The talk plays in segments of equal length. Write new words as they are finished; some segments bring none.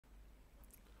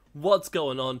What's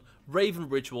going on? Raven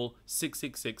Ritual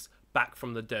 666 back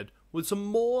from the dead with some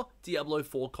more Diablo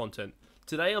 4 content.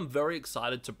 Today I'm very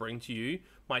excited to bring to you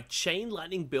my Chain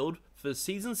Lightning build for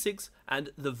Season 6 and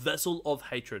the Vessel of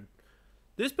Hatred.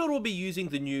 This build will be using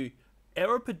the new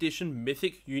Perdition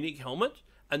Mythic Unique Helmet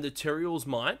and the Tyrael's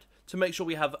Might to make sure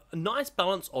we have a nice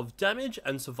balance of damage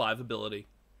and survivability.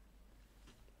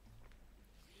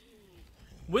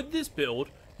 With this build,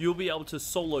 you'll be able to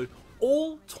solo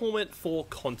all Torment 4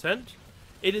 content.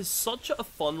 It is such a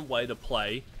fun way to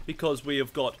play because we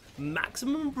have got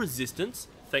maximum resistance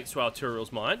thanks to our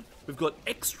Tyrael's Might, we've got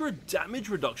extra damage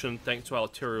reduction thanks to our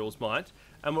Tyrael's Might,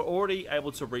 and we're already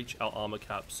able to reach our armor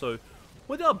cap. So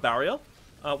with our barrier,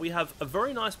 we have a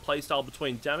very nice playstyle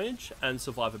between damage and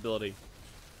survivability.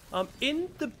 In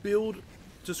the build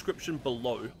description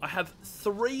below, I have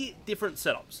 3 different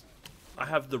setups. I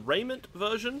have the Raiment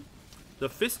version, the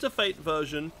Fist of Fate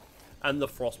version, and the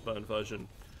Frostburn version.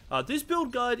 This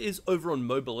build guide is over on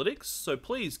Mobalytics, so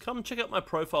please come check out my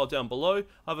profile down below.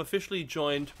 I've officially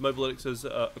joined Mobalytics as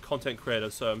a content creator,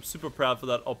 so I'm super proud for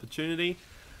that opportunity.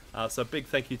 So big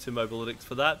thank you to Mobalytics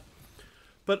for that.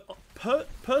 But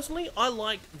personally, I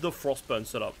like the Frostburn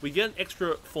setup. We get an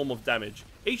extra form of damage.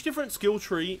 Each different skill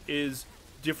tree is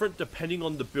different depending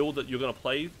on the build that you're going to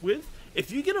play with.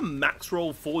 If you get a max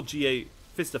roll for GA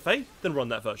Fist of Fate, then run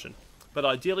that version. But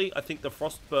ideally, I think the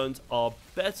Frostburns are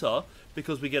better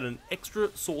because we get an extra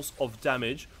source of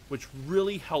damage, which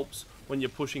really helps when you're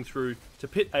pushing through to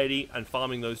Pit 80 and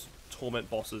farming those Torment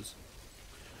bosses.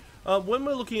 When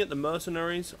we're looking at the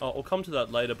Mercenaries, I'll come to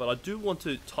that later, but I do want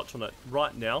to touch on it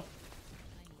right now.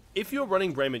 If you're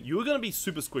running Raiment, you're going to be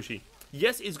super squishy.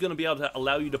 Yes, it's going to be able to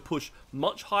allow you to push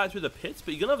much higher through the pits,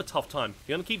 but you're going to have a tough time.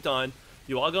 You're going to keep dying.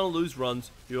 You are going to lose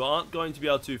runs. You aren't going to be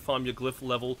able to farm your glyph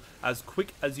level as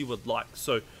quick as you would like.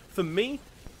 So for me,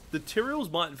 the Tyrael's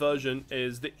Might version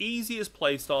is the easiest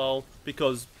playstyle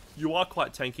because you are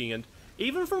quite tanky, and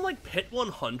even from like Pit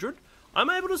 100, I'm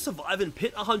able to survive in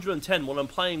Pit 110 when I'm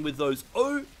playing with those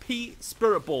OP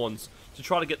Spiritborns to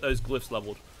try to get those glyphs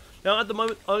leveled. Now at the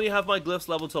moment, I only have my glyphs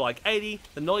leveled to like 80,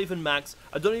 and not even max.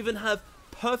 I don't even have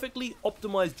perfectly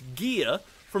optimized gear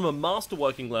from a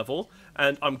masterworking level,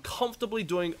 and I'm comfortably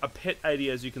doing a Pit 80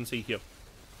 as you can see here.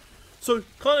 So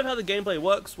kind of how the gameplay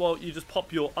works, well, you just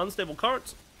pop your unstable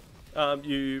currents,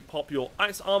 you pop your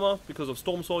ice armor because of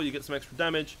Storm Soil, you get some extra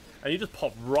damage, and you just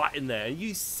pop right in there, and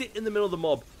you sit in the middle of the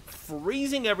mob,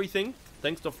 freezing everything,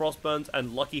 thanks to Frostburns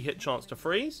and lucky hit chance to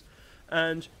freeze,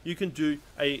 and you can do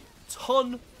a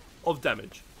ton of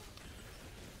damage.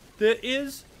 There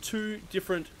is 2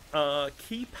 different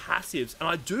key passives, and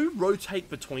I do rotate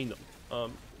between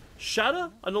them. Shatter,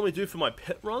 I normally do for my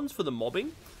pit runs for the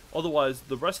mobbing. Otherwise,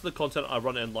 the rest of the content I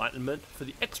run Enlightenment for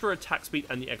the extra attack speed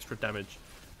and the extra damage.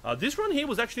 This run here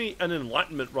was actually an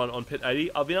Enlightenment run on Pit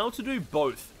 80. I've been able to do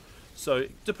both. So,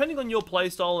 depending on your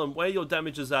playstyle and where your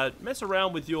damage is at, mess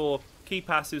around with your key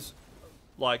passives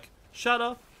like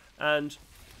Shatter and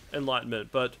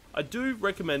Enlightenment. But I do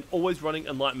recommend always running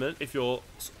Enlightenment if you're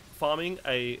farming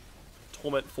a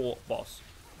Torment 4 boss.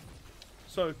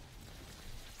 So,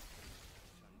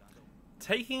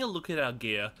 taking a look at our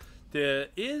gear, there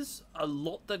is a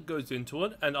lot that goes into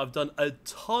it, and I've done a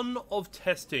ton of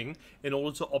testing in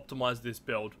order to optimize this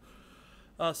build.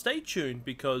 Stay tuned,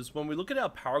 because when we look at our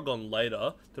Paragon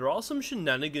later, there are some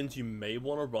shenanigans you may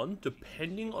want to run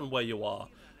depending on where you are.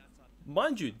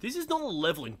 Mind you, this is not a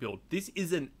leveling build, this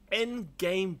is an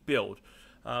endgame build.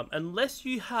 Unless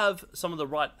you have some of the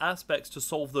right aspects to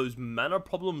solve those mana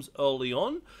problems early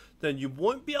on, then you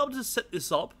won't be able to set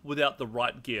this up without the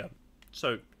right gear.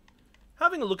 So,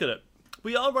 having a look at it,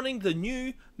 we are running the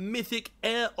new Mythic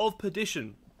Heir of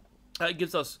Perdition. It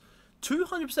gives us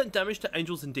 200% damage to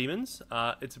angels and demons.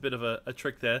 It's a bit of a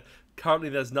trick there. Currently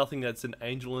there's nothing that's an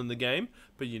angel in the game,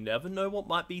 but you never know what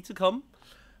might be to come.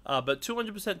 But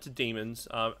 200% to demons,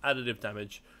 additive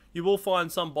damage. You will find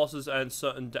some bosses and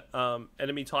certain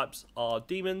enemy types are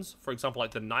demons. For example,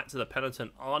 like the Knights of the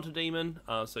Penitent aren't a demon,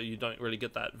 so you don't really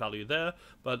get that value there.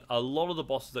 But a lot of the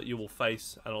bosses that you will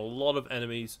face and a lot of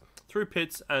enemies through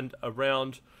pits and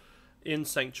around in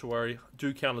Sanctuary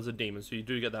do count as a demon, so you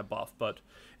do get that buff. But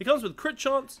it comes with crit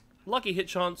chance, lucky hit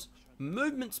chance,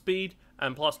 movement speed,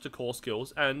 and plus to core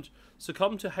skills. And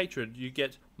Succumb to Hatred, you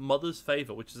get Mother's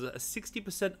Favor, which is a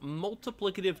 60%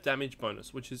 multiplicative damage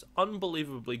bonus, which is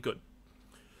unbelievably good.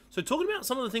 So talking about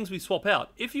some of the things we swap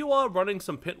out, if you are running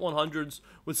some Pit 100s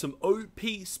with some OP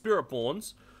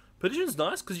Spiritborns, Perdition's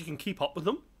nice because you can keep up with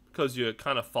them, because you're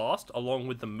kind of fast, along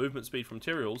with the movement speed from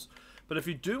Tyrael's. But if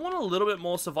you do want a little bit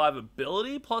more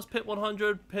survivability, plus Pit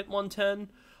 100, Pit 110,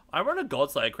 I run a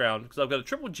Godslayer crown because I've got a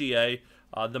triple GA.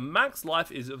 The max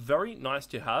life is very nice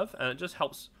to have, and it just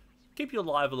helps keep you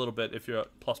alive a little bit if you're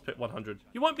at plus pit 100.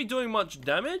 You won't be doing much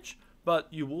damage, but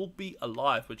you will be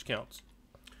alive, which counts.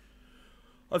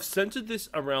 I've centered this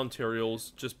around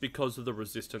Tyrael's just because of the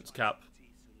resistance cap.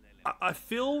 I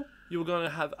feel you're going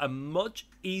to have a much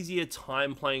easier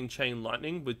time playing Chain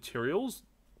Lightning with Tyrael's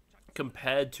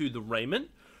compared to the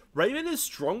Raiment. Raiment is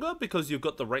stronger because you've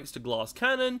got the Ranks to Glass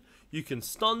Cannon, you can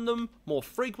stun them more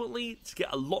frequently to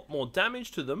get a lot more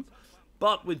damage to them,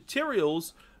 but with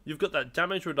Tyrael's, you've got that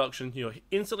damage reduction, you're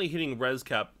instantly hitting res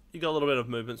cap, you got a little bit of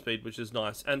movement speed, which is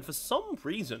nice, and for some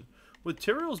reason, with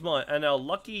Tyrael's Might and our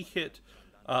lucky hit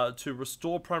to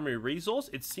restore primary resource,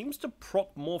 it seems to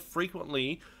proc more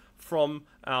frequently from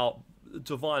our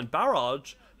Divine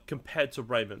Barrage compared to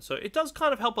Raven. So it does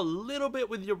kind of help a little bit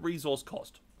with your resource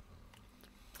cost.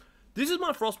 This is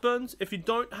my Frostburns. If you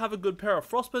don't have a good pair of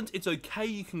Frostburns, it's okay.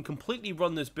 You can completely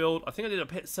run this build. I think I did a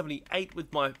pet 78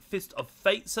 with my Fist of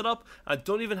Fate setup. I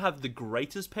don't even have the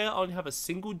greatest pair. I only have a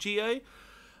single GA.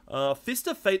 Fist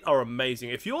of Fate are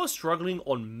amazing. If you're struggling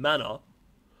on mana,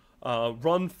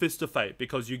 run Fist of Fate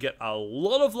because you get a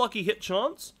lot of lucky hit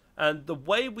chance. And the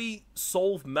way we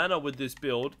solve mana with this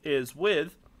build is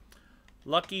with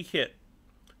lucky hit,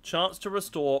 chance to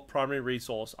restore primary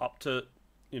resource up to,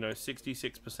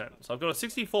 66%. So I've got a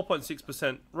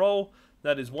 64.6% roll.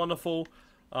 That is wonderful.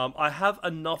 I have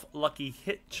enough lucky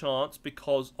hit chance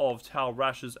because of Tau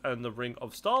Rashes and the Ring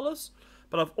of Starless,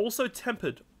 but I've also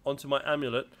tempered onto my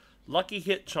amulet lucky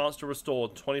hit, chance to restore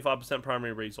 25%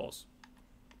 primary resource.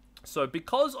 So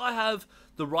because I have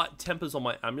the right tempers on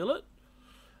my amulet,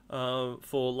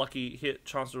 for lucky hit,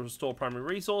 chance to restore primary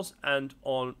resource, and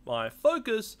on my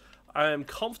focus, I am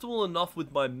comfortable enough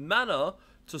with my mana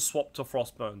to swap to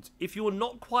Frostburns. If you're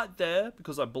not quite there,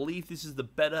 because I believe this is the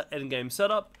better endgame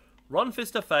setup, run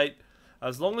Fist of Fate.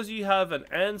 As long as you have an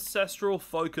ancestral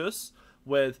focus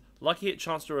with lucky hit,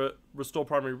 chance to restore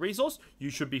primary resource, you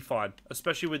should be fine,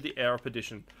 especially with the Era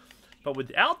Perdition. But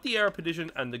without the Era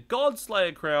Perdition and the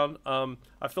Godslayer crown,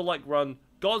 I feel like run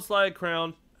Godslayer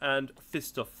crown and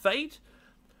Fist of Fate.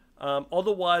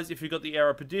 Otherwise, if you've got the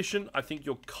Era Perdition, I think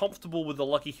you're comfortable with the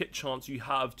lucky hit chance you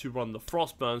have to run the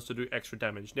Frostburns to do extra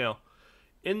damage. Now,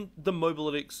 in the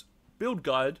Mobalytics build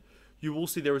guide, you will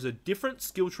see there is a different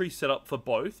skill tree setup for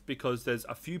both because there's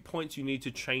a few points you need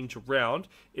to change around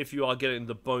if you are getting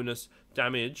the bonus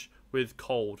damage with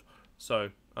cold. So,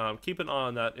 keep an eye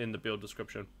on that in the build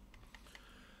description.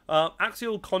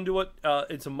 Axial Conduit,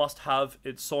 it's a must-have.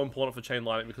 It's so important for Chain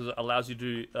Lightning because it allows you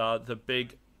to do the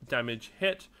big damage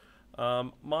hit.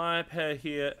 My pair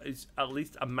here is at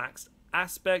least a maxed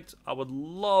aspect. I would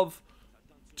love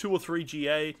 2 or 3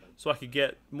 GA so I could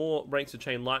get more ranks of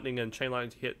Chain Lightning and Chain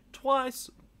Lightning to hit twice.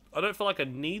 I don't feel like I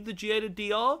need the GA to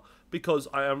DR because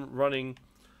I am running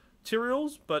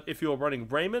Tyrael's, but if you're running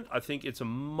Raiment, I think it's a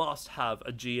must-have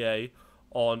a GA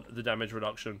on the damage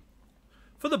reduction.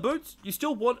 For the boots, you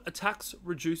still want attacks,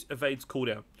 reduce, evades,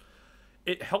 cooldown.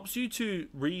 It helps you to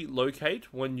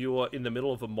relocate when you're in the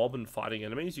middle of a mob and fighting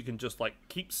enemies. You can just like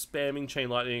keep spamming Chain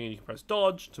Lightning and you can press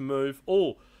dodge to move.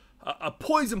 Or a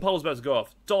poison puddle's about to go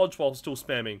off. Dodge while still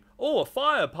spamming. Or a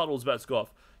fire puddle's about to go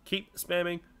off. Keep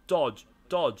spamming, dodge,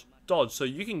 dodge, dodge. So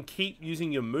you can keep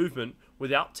using your movement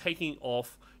without taking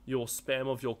off your spam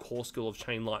of your core skill of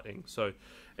Chain Lightning. So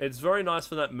it's very nice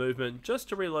for that movement just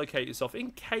to relocate yourself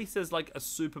in case there's like a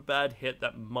super bad hit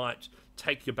that might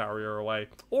take your barrier away.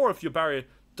 Or if your barrier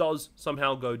does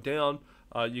somehow go down,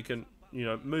 you can,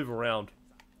 move around.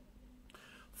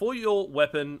 For your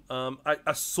weapon,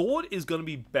 a sword is going to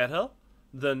be better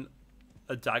than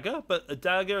a dagger, but a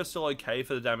dagger is still okay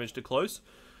for the damage to close.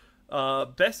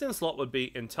 Best in slot would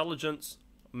be intelligence,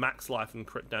 max life and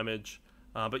crit damage,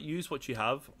 but use what you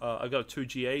have. I got a 2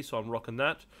 GA, so I'm rocking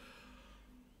that.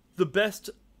 The best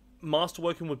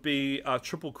masterworking would be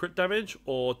triple crit damage,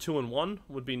 or 2-in-1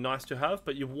 would be nice to have,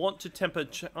 but you want to temper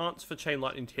chance for Chain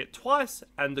Lightning to hit twice,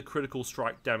 and the critical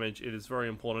strike damage. It is very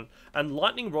important. And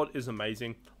Lightning Rod is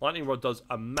amazing. Lightning Rod does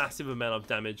a massive amount of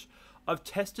damage. I've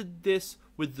tested this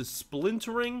with the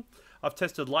Splintering. I've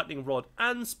tested Lightning Rod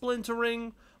and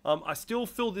Splintering. I still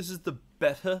feel this is the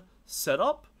better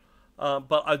setup,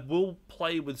 but I will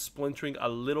play with Splintering a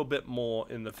little bit more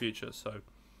in the future, so...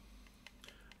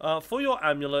 for your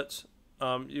amulet,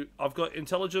 I've got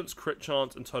intelligence, crit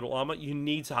chance, and total armor. You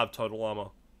need to have total armor.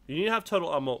 You need to have total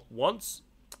armor once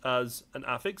as an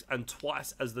affix and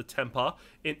twice as the temper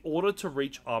in order to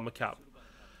reach armor cap.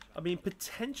 I mean,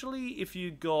 potentially if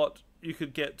you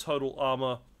could get total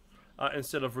armor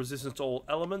instead of resistance to all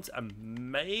elements, and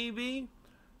maybe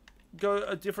go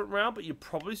a different route, but you're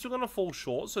probably still going to fall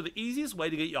short. So the easiest way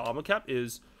to get your armor cap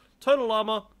is total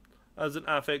armor as an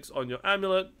affix on your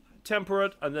amulet, temper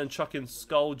it, and then chuck in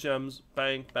skull gems.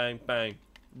 Bang, bang, bang.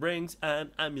 Rings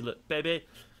and amulet, baby.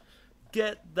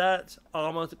 Get that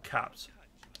armor capped.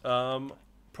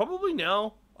 Probably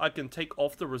now I can take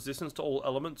off the resistance to all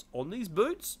elements on these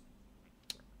boots.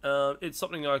 It's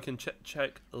something I can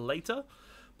check later.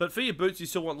 But for your boots, you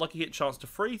still want lucky hit chance to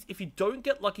freeze. If you don't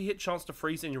get lucky hit chance to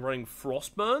freeze and you're running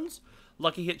Frostburns,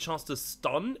 lucky hit chance to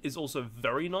stun is also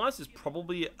very nice. It's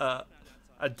probably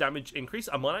a damage increase.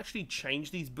 I might actually change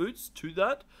these boots to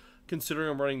that, considering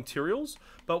I'm running Tyraels.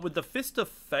 But with the Fist of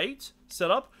Fate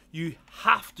setup, you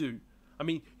have to. I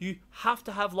mean, you have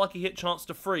to have lucky hit chance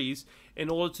to freeze in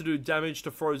order to do damage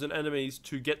to frozen enemies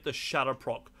to get the shatter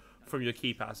proc from your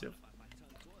key passive.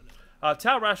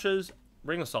 Tau Rashes,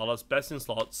 Ring of Solace, best in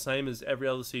slots, same as every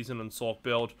other season on Sork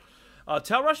build.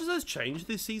 Tau Rashes has changed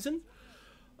this season.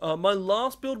 My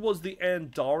last build was the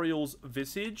Andariel's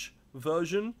Visage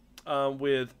version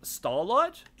with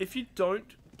Starlight. If you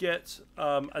don't get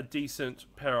a decent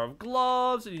pair of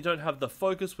gloves and you don't have the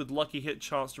focus with lucky hit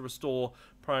chance to restore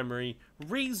primary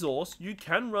resource, you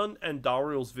can run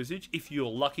Andariel's Visage if you're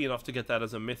lucky enough to get that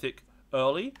as a mythic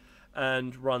early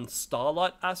and run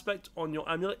Starlight aspect on your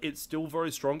amulet. It's still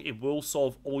very strong. It will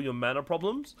solve all your mana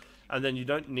problems, and then you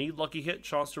don't need lucky hit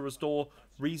chance to restore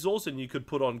resource, and you could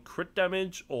put on crit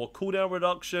damage or cooldown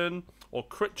reduction or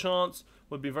crit chance.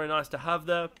 Would be very nice to have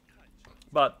there,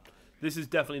 but this is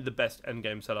definitely the best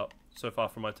endgame setup so far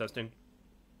from my testing.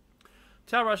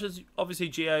 Tau Rashes, obviously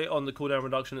GA on the cooldown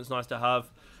reduction, it's nice to have.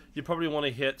 You probably want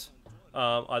to hit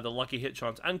either lucky hit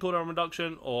chance and cooldown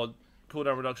reduction, or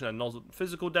cooldown reduction and nozzle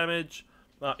physical damage.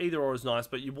 Either or is nice,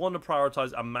 but you want to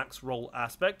prioritize a max roll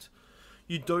aspect.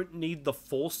 You don't need the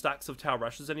 4 stacks of Tau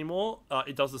Rashes anymore.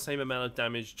 It does the same amount of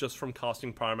damage just from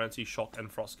casting Pyromancy, Shock,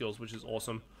 and Frost skills, which is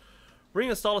awesome. Ring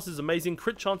of Solace is amazing.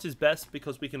 Crit chance is best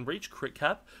because we can reach crit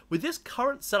cap. With this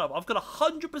current setup, I've got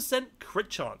 100% crit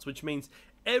chance, which means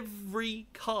every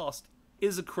cast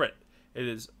is a crit. It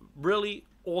is really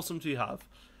awesome to have.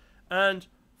 And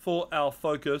for our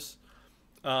focus,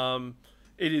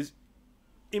 it is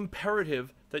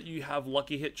imperative that you have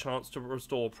lucky hit chance to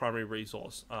restore primary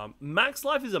resource. Max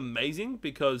life is amazing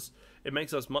because it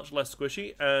makes us much less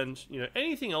squishy, and you know,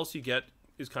 anything else you get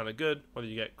is kind of good. Whether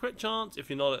you get crit chance, if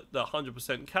you're not at the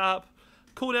 100% cap,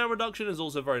 cooldown reduction is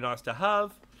also very nice to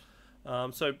have.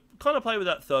 So kind of play with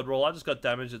that third roll. I just got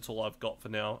damage, it's all I've got for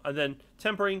now. And then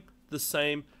tempering, the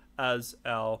same as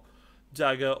our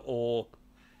dagger or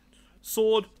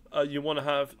sword. You want to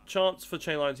have chance for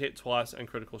chainline to hit twice and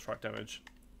critical strike damage.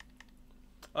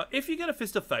 If you get a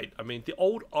Fist of Fate, I mean, the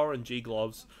old RNG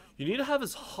gloves, you need to have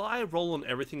as high roll on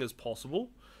everything as possible.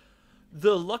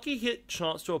 The lucky hit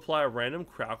chance to apply a random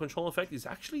crowd control effect is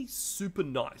actually super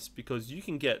nice because you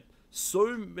can get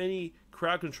so many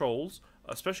crowd controls,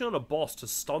 especially on a boss, to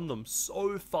stun them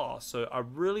so fast. So I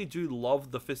really do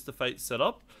love the Fist of Fate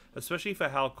setup, especially for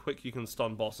how quick you can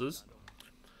stun bosses.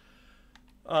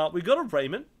 We got a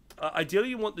raiment. Ideally,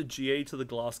 you want the GA to the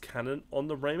glass cannon on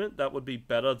the raiment. That would be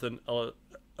better than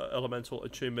elemental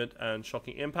attunement and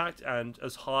shocking impact, and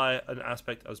as high an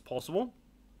aspect as possible.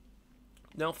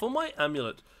 Now, for my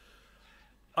amulet,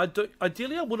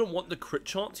 ideally I wouldn't want the crit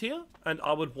chance here, and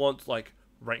I would want like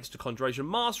ranks to Conjuration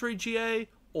Mastery GA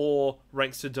or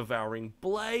ranks to Devouring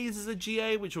Blaze as a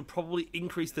GA, which would probably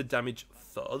increase the damage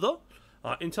further.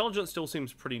 Intelligence still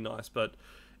seems pretty nice, but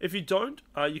if you don't,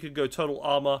 you could go Total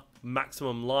Armor,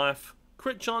 Maximum Life.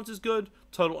 Crit chance is good.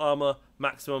 Total Armor,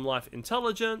 Maximum Life,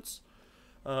 Intelligence.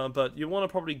 But you want to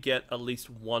probably get at least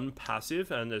one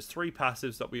passive, and there's 3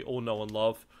 passives that we all know and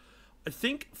love. I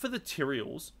think for the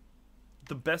Tyraels,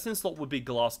 the best in slot would be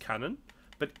Glass Cannon.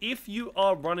 But if you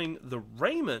are running the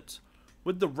Raiment,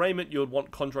 with the Raiment you would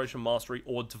want Conjuration Mastery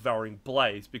or Devouring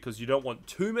Blaze, because you don't want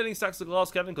too many stacks of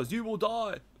Glass Cannon, because you will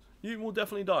die. You will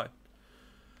definitely die.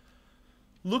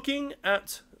 Looking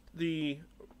at the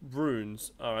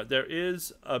runes, there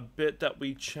is a bit that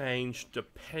we changed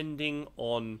depending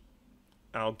on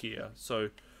our gear. So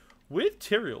with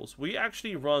Tyraels, we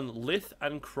actually run Lith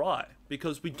and Cry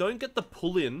because we don't get the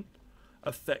pull-in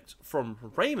effect from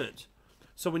Raiment.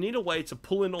 So we need a way to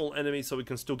pull in all enemies so we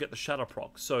can still get the Shatter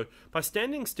proc. So by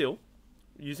standing still,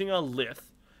 using our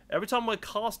Lith, every time we're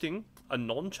casting a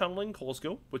non-channeling core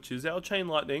skill, which is our Chain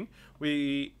Lightning,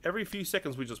 every few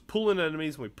seconds we just pull in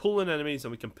enemies, and we pull in enemies,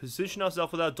 and we can position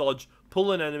ourselves with our dodge,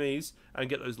 pull in enemies, and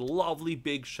get those lovely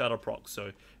big Shatter procs.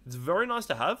 So it's very nice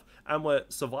to have, and we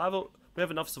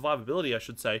have enough survivability, I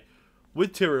should say,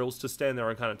 with Tyraels to stand there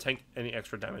and kind of tank any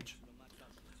extra damage.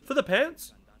 For the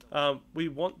pants, we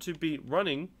want to be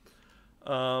running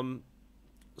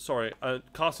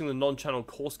casting the non-channel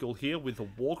core skill here with the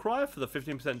War Cry for the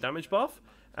 15% damage buff.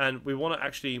 And we want to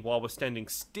actually, while we're standing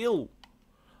still,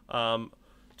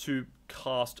 to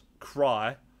cast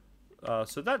Cry.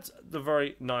 So that's the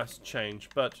very nice change.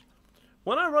 But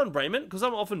when I run Raiment, because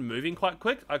I'm often moving quite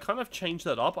quick, I kind of change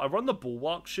that up. I run the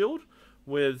Bulwark Shield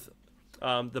with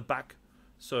the back.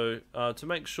 So to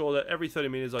make sure that every 30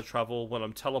 meters I travel when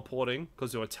I'm teleporting,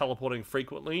 because we're teleporting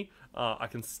frequently, I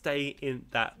can stay in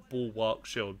that Bulwark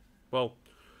Shield. Well,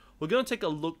 we're going to take a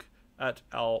look at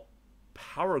our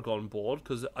Paragon board,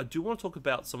 because I do want to talk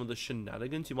about some of the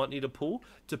shenanigans you might need to pull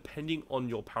depending on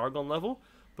your Paragon level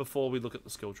before we look at the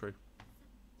skill tree.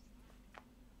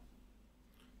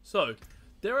 So,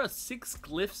 there are 6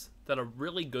 glyphs that are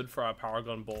really good for our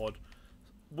Paragon board.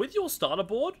 With your starter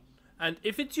board, and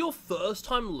if it's your first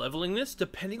time leveling this,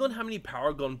 depending on how many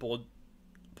Paragon board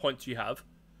points you have,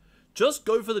 just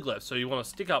go for the glyphs. So you want to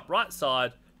stick up right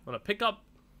side, you want to pick up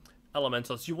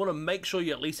Elementals. You want to make sure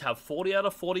you at least have 40 out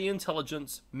of 40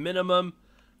 intelligence minimum.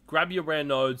 Grab your rare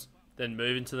nodes, then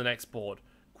move into the next board.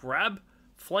 Grab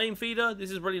Flame Feeder.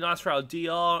 This is really nice for our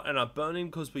DR and our burning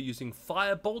because we're using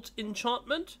Firebolt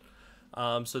enchantment.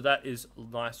 So that is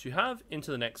nice to have.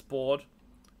 Into the next board.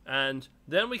 And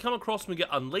then we come across and we get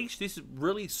Unleashed. This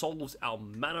really solves our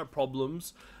mana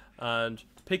problems. And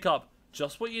pick up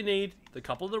just what you need. The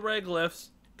couple of the rare glyphs.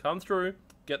 Come through.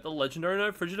 Get the Legendary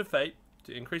Node Frigid of Fate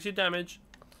to increase your damage.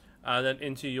 And then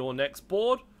into your next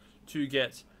board to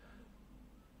get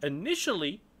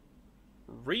initially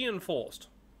Reinforced.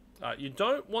 You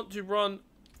don't want to run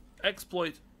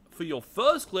Exploit for your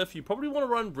first glyph. You probably want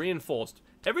to run Reinforced.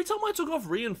 Every time I took off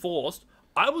Reinforced,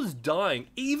 I was dying,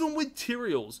 even with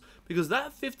Tyraels, because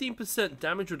that 15%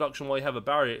 damage reduction while you have a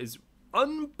barrier is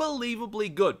unbelievably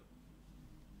good.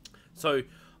 So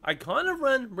I kind of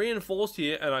ran Reinforced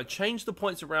here, and I changed the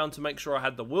points around to make sure I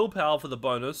had the willpower for the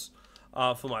bonus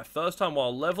for my first time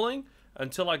while leveling,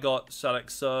 until I got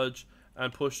Static Surge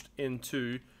and pushed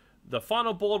into the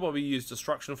final board where we use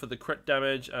Destruction for the crit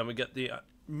damage, and we get the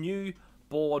new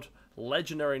board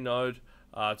Legendary Node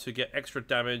to get extra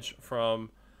damage from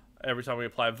every time we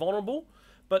apply Vulnerable.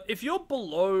 But if you're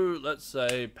below, let's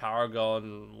say,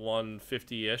 Paragon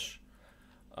 150-ish,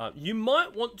 you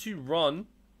might want to run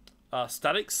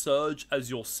Static Surge as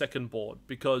your second board,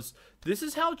 because this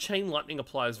is how Chain Lightning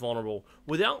applies Vulnerable.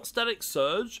 Without Static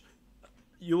Surge,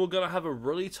 you are going to have a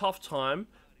really tough time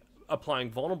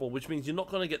applying Vulnerable, which means you're not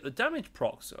going to get the damage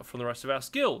procs from the rest of our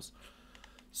skills.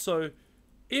 So,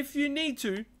 if you need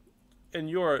to, and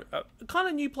you're a kind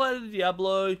of new player to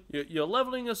Diablo, you're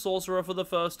leveling a Sorcerer for the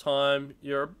first time,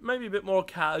 you're maybe a bit more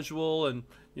casual, and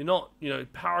you're not,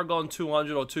 Paragon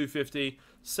 200 or 250,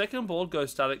 second board go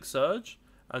Static Surge,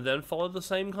 and then follow the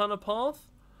same kind of path.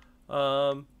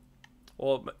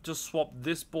 Or just swap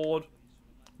this board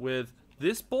with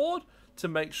this board to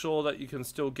make sure that you can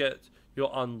still get your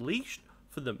Unleashed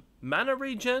for the mana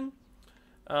regen.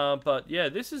 But yeah,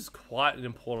 this is quite an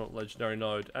important Legendary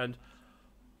Node. And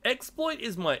Exploit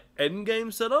is my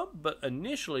endgame setup, but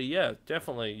initially, yeah,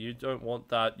 definitely, you don't want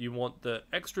that. You want the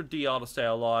extra DR to stay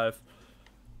alive.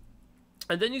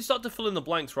 And then you start to fill in the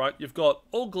blanks, right? You've got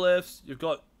all glyphs, you've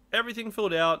got everything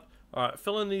filled out. Alright,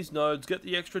 fill in these nodes, get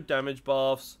the extra damage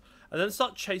buffs, and then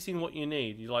start chasing what you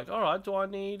need. You're like, alright, do I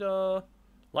need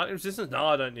lightning resistance? No,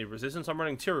 I don't need resistance. I'm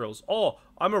running Tyraels. Oh,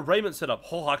 I'm a Raiment setup.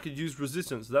 Oh, I could use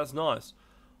resistance. That's nice.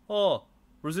 Oh,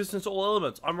 resistance to all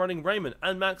elements. I'm running Raiment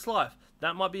and Max Life.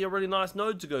 That might be a really nice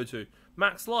node to go to.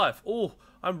 Max Life. Oh,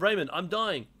 I'm Raiment. I'm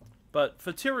dying. But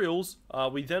for Tyraels,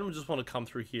 we then just want to come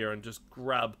through here and just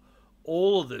grab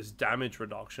all of this damage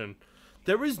reduction.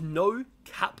 There is no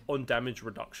cap on damage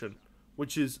reduction,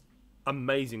 which is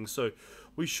amazing. So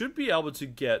we should be able to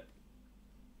get,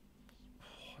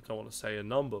 I don't want to say a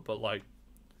number, but like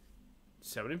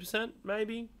 70%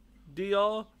 maybe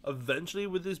DR eventually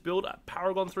with this build at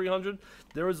Paragon 300.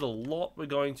 There is a lot we're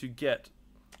going to get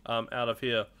out of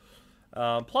here.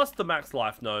 Plus the max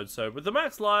life node. So with the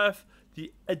max life,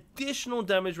 the additional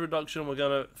damage reduction, we're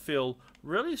going to feel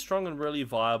really strong and really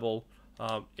viable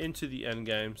into the end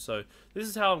game. So this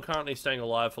is how I'm currently staying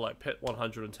alive for like pet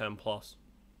 110 plus.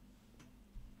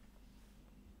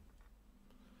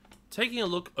 Taking a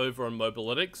look over on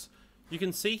Mobalytics, you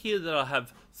can see here that I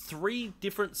have 3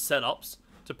 different setups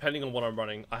depending on what I'm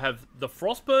running. I have the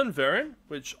Frostburn variant,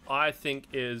 which I think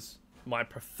is my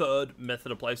preferred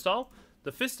method of playstyle,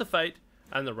 the Fist of Fate,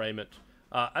 and the Raiment.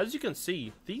 As you can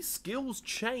see, these skills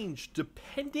change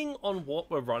depending on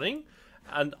what we're running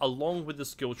and along with the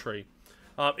skill tree.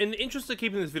 In the interest of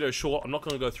keeping this video short, I'm not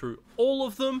going to go through all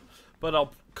of them, but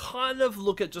I'll kind of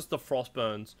look at just the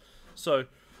Frostburns. So,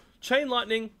 Chain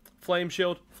Lightning, Flame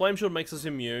Shield. Flame Shield makes us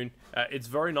immune. It's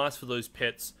very nice for those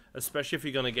pits, especially if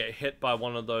you're going to get hit by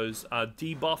one of those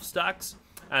debuff stacks,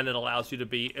 and it allows you to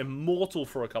be immortal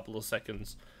for a couple of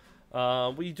seconds.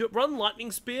 We do run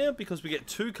Lightning Spear because we get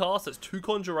 2 casts, that's 2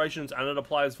 conjurations, and it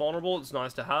applies vulnerable. It's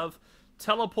nice to have.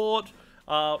 Teleport.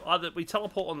 Either we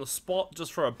teleport on the spot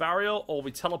just for a barrier, or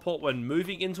we teleport when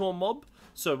moving into a mob.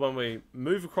 So when we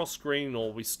move across screen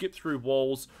or we skip through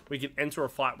walls, we can enter a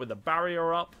fight with a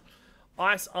barrier up.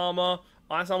 Ice Armor.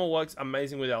 Ice Armor works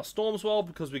amazing with our Stormswell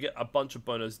because we get a bunch of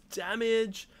bonus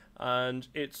damage, and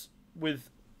it's with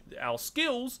our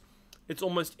skills, it's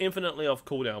almost infinitely off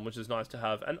cooldown, which is nice to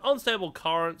have. And Unstable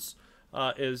Currents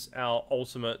is our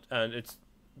ultimate, and it's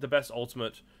the best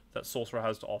ultimate that Sorcerer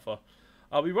has to offer.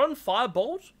 We run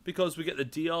Firebolt because we get the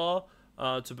DR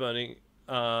to burning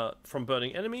from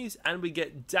burning enemies, and we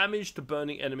get damage to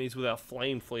burning enemies with our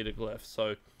Flame Fleeter glyph.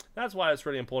 So that's why it's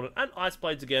really important. And Ice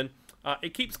Blades again.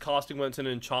 It keeps casting when it's an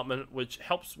enchantment, which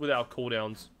helps with our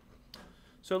cooldowns.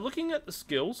 So looking at the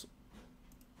skills,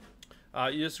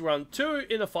 you just run 2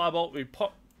 into Firebolt. We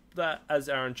pop that as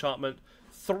our enchantment.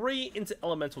 3 into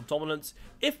Elemental Dominance.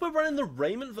 If we're running the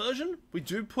Raiment version, we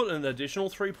do put an additional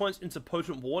 3 points into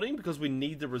Potent Warding because we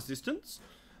need the resistance,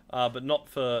 but not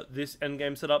for this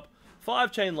endgame setup.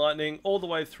 5 Chain Lightning, all the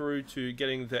way through to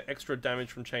getting the extra damage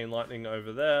from Chain Lightning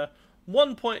over there.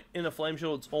 1 point in a Flame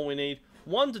Shield, it's all we need.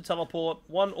 1 to teleport,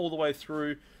 1 all the way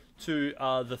through to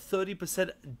the 30%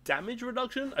 damage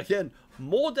reduction. Again,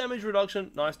 more damage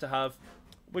reduction, nice to have.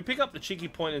 We pick up the cheeky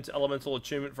point into Elemental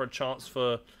Attunement for a chance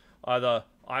for either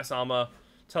Ice Armor,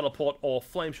 Teleport, or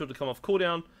Flame Shield to come off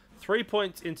cooldown. 3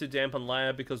 points into Dampen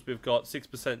Layer because we've got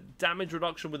 6% damage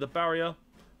reduction with the barrier.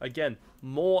 Again,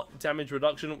 more damage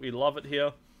reduction, we love it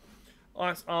here.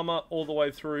 Ice Armor all the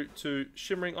way through to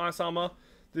Shimmering Ice Armor.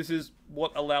 This is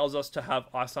what allows us to have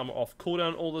Ice Armor off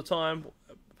cooldown all the time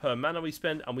per mana we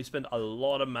spend, and we spend a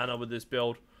lot of mana with this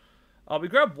build. We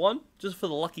grab 1 just for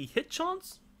the lucky hit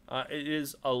chance. It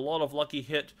is a lot of lucky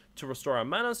hit to restore our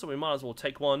mana, so we might as well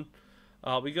take 1.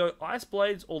 We go Ice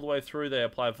Blades all the way through. They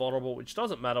apply Vulnerable, which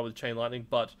doesn't matter with Chain Lightning,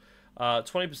 but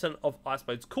 20% of Ice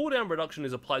Blades cooldown reduction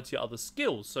is applied to your other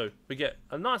skills. So we get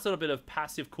a nice little bit of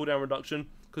passive cooldown reduction,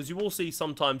 because you will see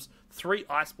sometimes 3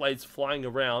 Ice Blades flying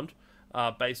around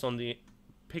based on the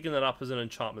picking that up as an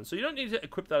enchantment. So you don't need to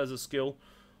equip that as a skill.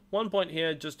 1 point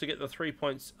here just to get the 3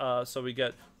 points, so we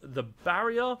get the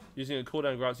barrier. Using a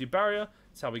cooldown grants you barrier.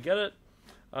 That's how we get it.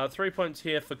 3 points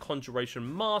here for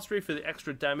Conjuration Mastery for the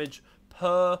extra damage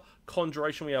per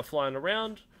conjuration we have flying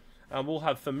around. We'll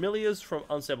have Familiars from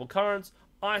Unstable Currents,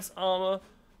 Ice Armor,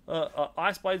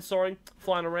 Ice Blades, sorry,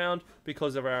 flying around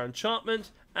because of our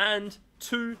enchantment, and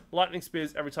 2 Lightning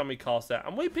Spears every time we cast that.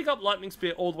 And we pick up Lightning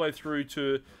Spear all the way through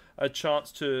to a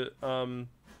chance to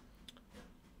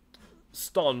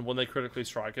stun when they critically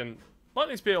strike. And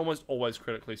Lightning Spear almost always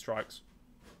critically strikes.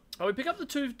 We pick up the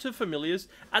 2 Familiars.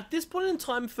 At this point in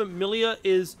time, Familiar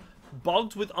is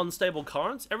bugged with Unstable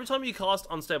Currents. Every time you cast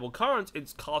Unstable Currents,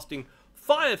 it's casting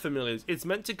Fire Familiars. It's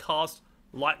meant to cast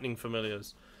Lightning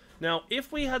Familiars. Now,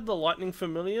 if we had the Lightning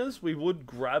Familiars, we would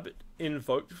grab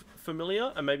Invoked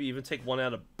Familiar and maybe even take 1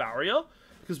 out of Barrier,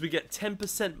 because we get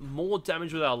 10% more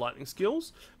damage with our Lightning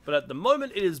skills. But at the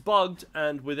moment, it is bugged,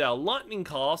 and with our Lightning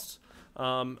cast,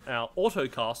 our auto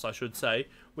cast, I should say,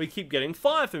 we keep getting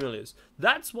Fire Familiars.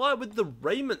 That's why with the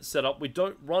Raiment setup, we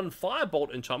don't run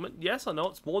Firebolt enchantment. Yes, I know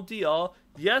it's more DR.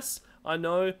 Yes, I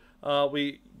know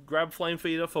we grab Flame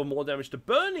Feeder for more damage to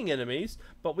burning enemies,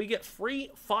 but we get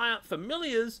free Fire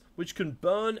Familiars, which can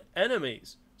burn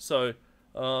enemies. So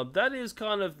that is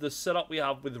kind of the setup we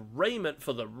have with Raiment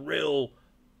for the real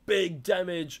big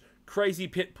damage, crazy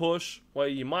pit push, where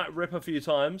you might rip a few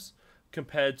times,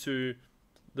 compared to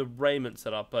the Raiment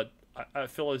setup, but I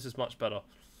feel this is much better.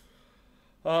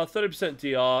 30%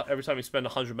 DR every time we spend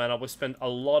 100 mana. We spend a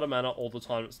lot of mana all the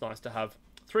time. It's nice to have.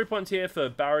 3 points here for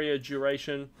barrier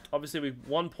duration. Obviously, we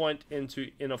 1 point into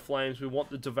Inner Flames. We want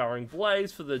the Devouring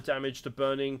Blaze for the damage to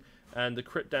burning and the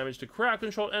crit damage to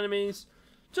crowd-controlled enemies.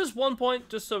 Just 1 point,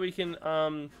 just so we can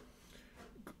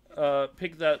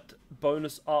pick that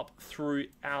bonus up through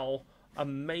our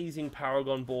amazing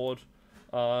Paragon board.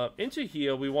 Into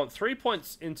here, we want 3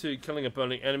 points into killing a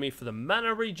burning enemy for the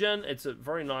mana regen. It's a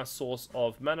very nice source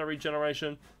of mana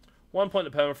regeneration. 1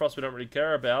 point to Permafrost we don't really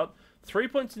care about. 3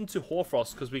 points into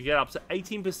Hoarfrost because we get up to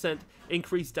 18%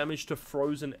 increased damage to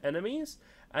frozen enemies.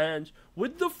 And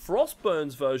with the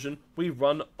Frostburns version, we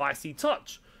run Icy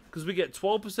Touch because we get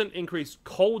 12% increased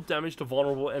cold damage to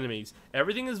vulnerable enemies.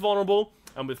 Everything is vulnerable,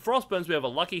 and with Frostburns we have a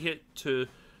lucky hit to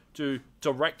do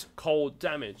direct cold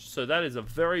damage. So that is a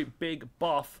very big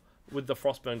buff with the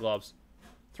Frostburn gloves.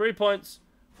 3 points.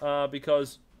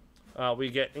 because we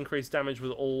get increased damage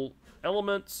with all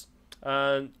elements,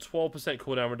 and 12%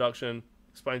 cooldown reduction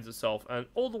explains itself, and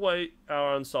all the way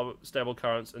our unstable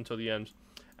currents until the end.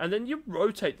 And then you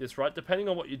rotate this, right, depending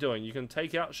on what you're doing. You can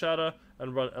take out Shatter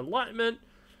and run Enlightenment.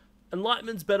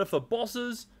 Enlightenment's better for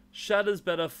bosses, Shatter's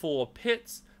better for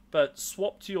pits, but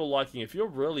swap to your liking. If you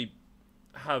really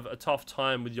have a tough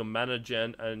time with your mana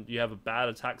gen and you have a bad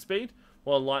attack speed,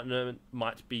 well, Enlightenment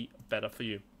might be better for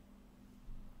you.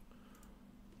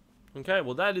 Okay,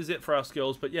 well that is it for our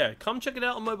skills, but yeah, come check it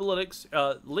out on Mobalytics.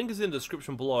 Link is in the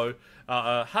description below.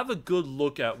 Have a good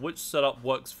look at which setup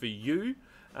works for you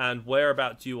and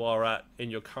whereabouts you are at in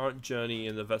your current journey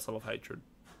in the Vessel of Hatred.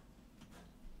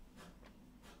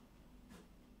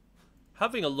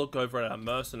 Having a look over at our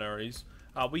mercenaries,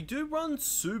 we do run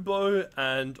Subo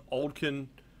and Oldkin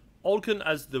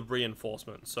as the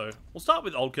reinforcement. So we'll start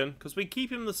with Oldkin because we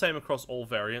keep him the same across all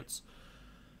variants.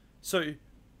 So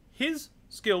his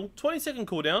skill, 20-second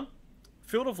cooldown,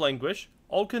 Field of Languish.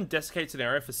 Oldkin desiccates an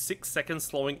area for 6 seconds,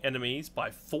 slowing enemies by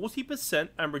 40%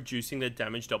 and reducing their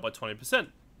damage dealt by 20%.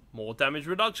 More damage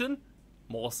reduction,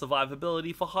 more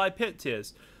survivability for high pit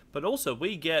tiers. But also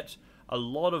we get a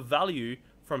lot of value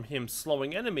from him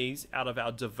slowing enemies out of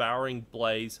our Devouring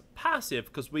Blaze passive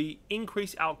because we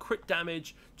increase our crit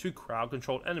damage to crowd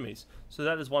controlled enemies. So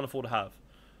that is wonderful to have.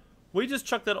 We just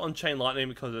chuck that on Chain Lightning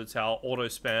because it's our auto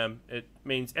spam. It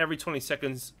means every 20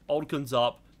 seconds, Oldkin's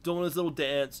up, doing his little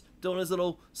dance, doing his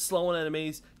little slowing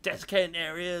enemies, desiccating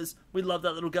areas. We love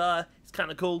that little guy. It's kind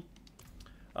of cool.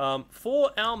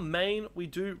 For our main, we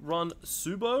do run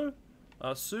Subo.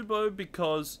 Subo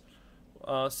because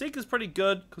Seeker's pretty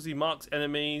good because he marks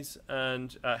enemies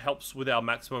and helps with our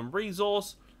maximum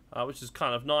resource, which is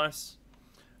kind of nice.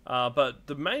 But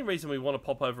the main reason we want to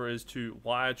pop over is to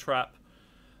Wire Trap.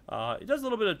 He does a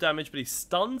little bit of damage, but he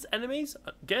stuns enemies.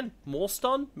 Again, more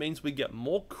stun means we get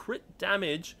more crit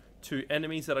damage to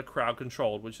enemies that are crowd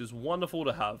controlled, which is wonderful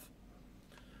to have.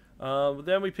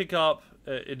 Then we pick up,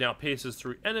 it now pierces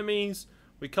through enemies.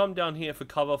 We come down here for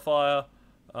cover fire.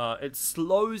 It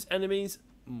slows enemies.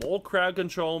 More crowd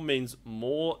control means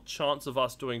more chance of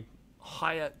us doing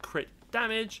higher crit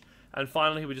damage. And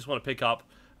finally, we just want to pick up,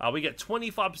 we get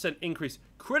 25% increase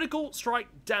critical strike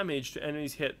damage to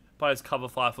enemies hit by his cover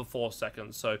fire for 4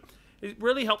 seconds. So it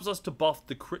really helps us to buff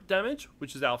the crit damage,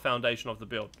 which is our foundation of the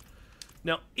build.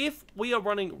 Now, if we are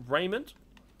running Raiment,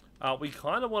 we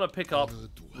kind of want to pick up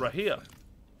Rahir.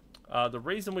 The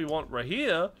reason we want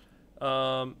Rahir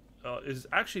is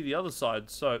actually the other side.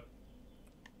 So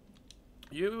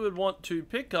you would want to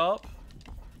pick up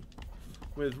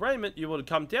with Raiment, you want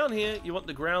to come down here, you want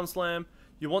the Ground Slam,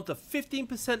 you want the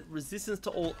 15% resistance to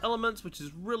all elements, which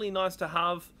is really nice to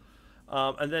have.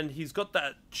 And then he's got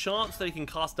that chance that he can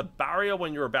cast a barrier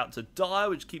when you're about to die,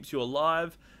 which keeps you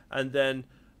alive. And then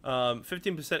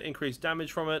 15% increased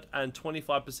damage from it, and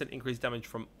 25% increased damage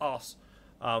from us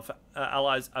for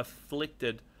allies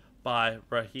afflicted by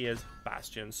Rahir's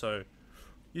Bastion. So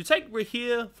you take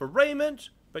Rahir for Raiment,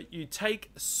 but you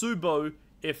take Subo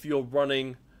if you're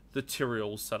running the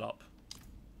Tyrael setup.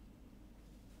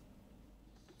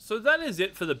 So that is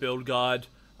it for the build guide.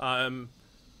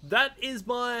 That is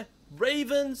my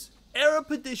Ravens, Era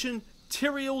Perdition,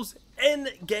 Tyrael's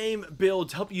endgame build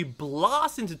to help you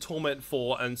blast into Torment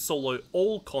 4 and solo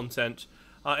all content.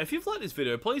 If you've liked this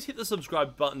video, please hit the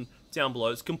subscribe button down below.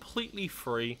 It's completely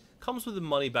free, comes with a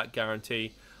money back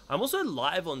guarantee. I'm also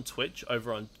live on Twitch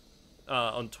over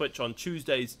on Twitch on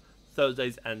Tuesdays,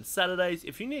 Thursdays and Saturdays.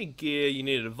 If you need gear, you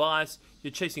need advice,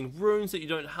 you're chasing runes that you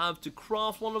don't have to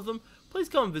craft one of them, please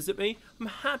come and visit me. I'm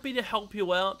happy to help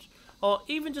you out, or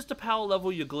even just to power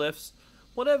level your glyphs.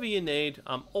 Whatever you need,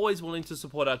 I'm always willing to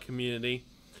support our community.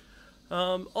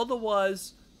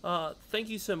 Otherwise, thank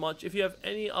you so much. If you have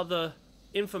any other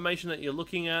information that you're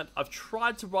looking at, I've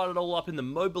tried to write it all up in the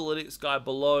Mobalytics guide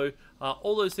below.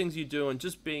 All those things you do, and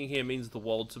just being here means the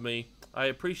world to me. I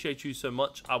appreciate you so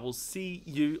much. I will see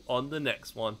you on the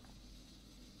next one.